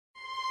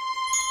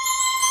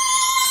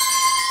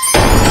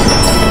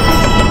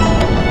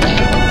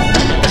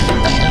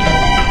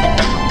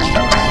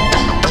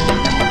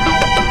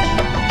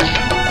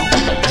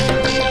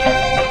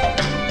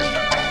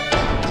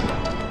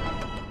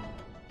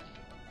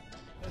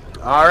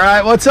All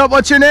right, what's up?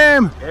 What's your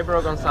name?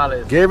 Gabriel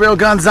Gonzalez. Gabriel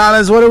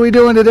Gonzalez. What are we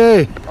doing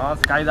today?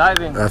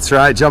 Skydiving. That's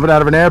right, jumping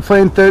out of an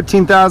airplane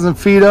 13,000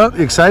 feet up.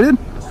 You excited?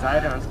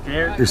 Excited, I'm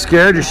scared. You're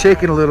scared? You're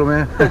shaking a little,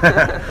 man.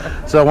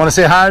 So I want to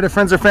say hi to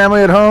friends or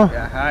family at home.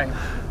 Yeah, hi.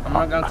 I'm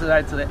not going to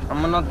die today.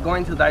 I'm not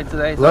going to die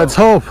today. So Let's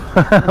hope.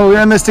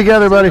 We're in this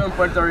together, buddy. in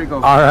Puerto Rico.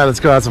 All right, let's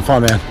go have some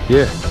fun, man.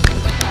 Yeah.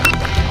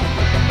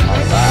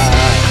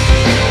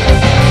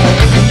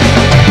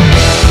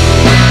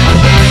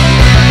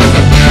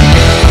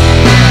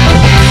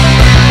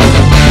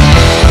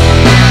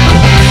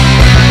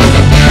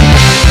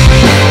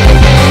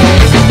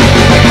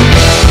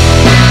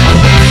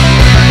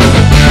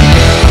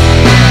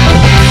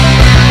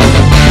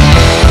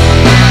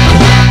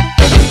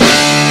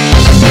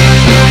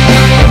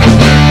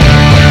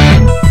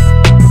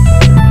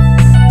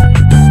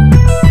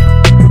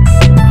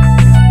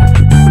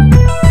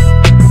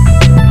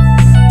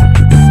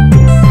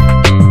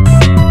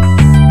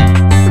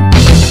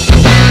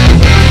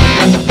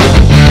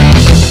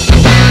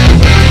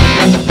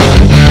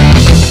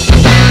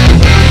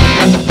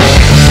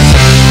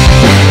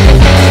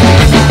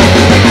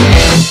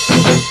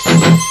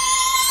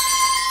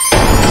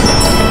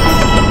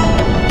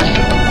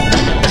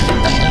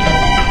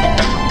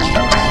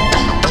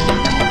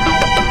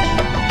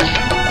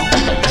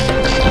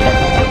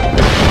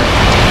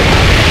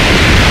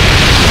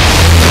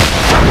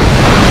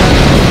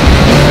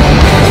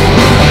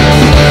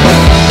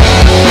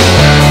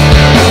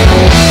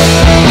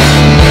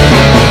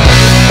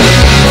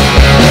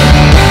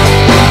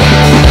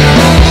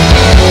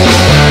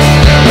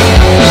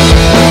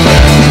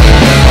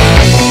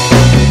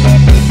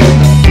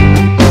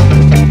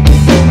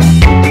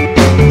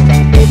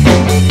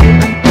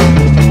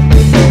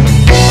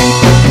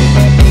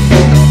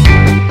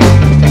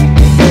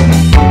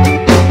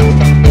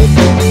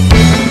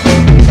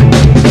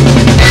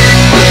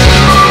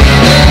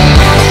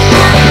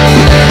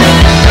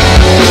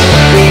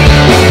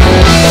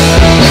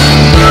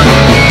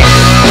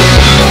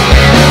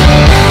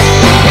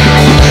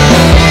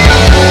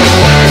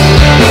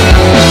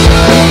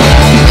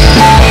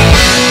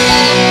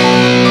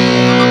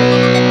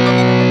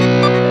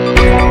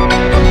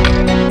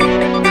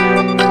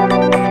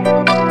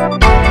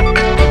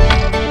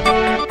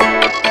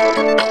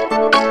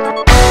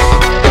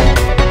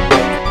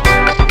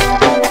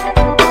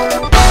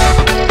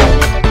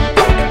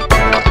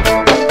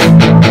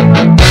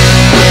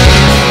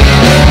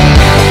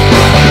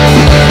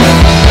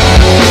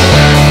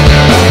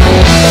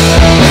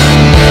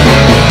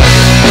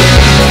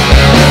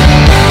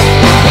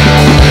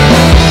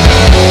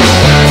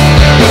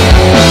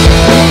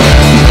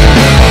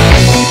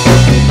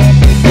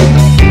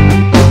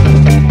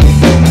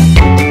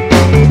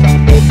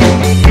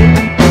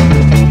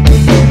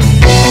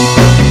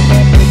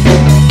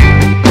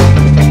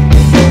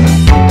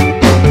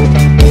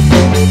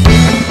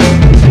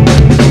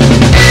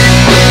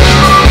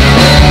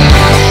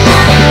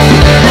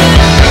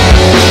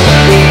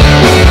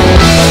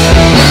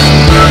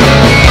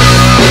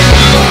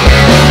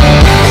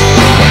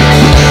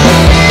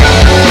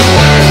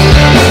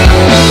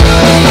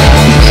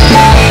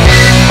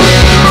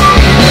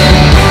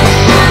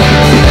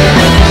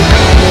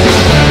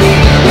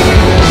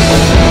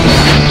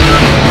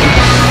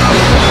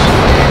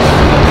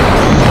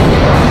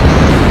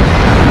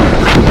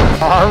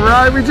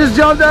 We just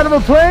jumped out of a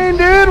plane,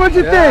 dude. What'd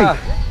you think?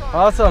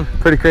 Awesome.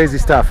 Pretty crazy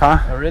stuff, huh?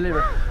 I really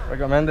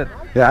recommend it.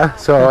 Yeah,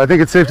 so I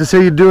think it's safe to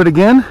say you'd do it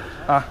again.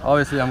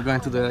 Obviously, I'm going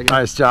to do it again.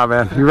 Nice job,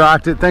 man. You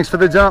rocked it. Thanks for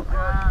the jump.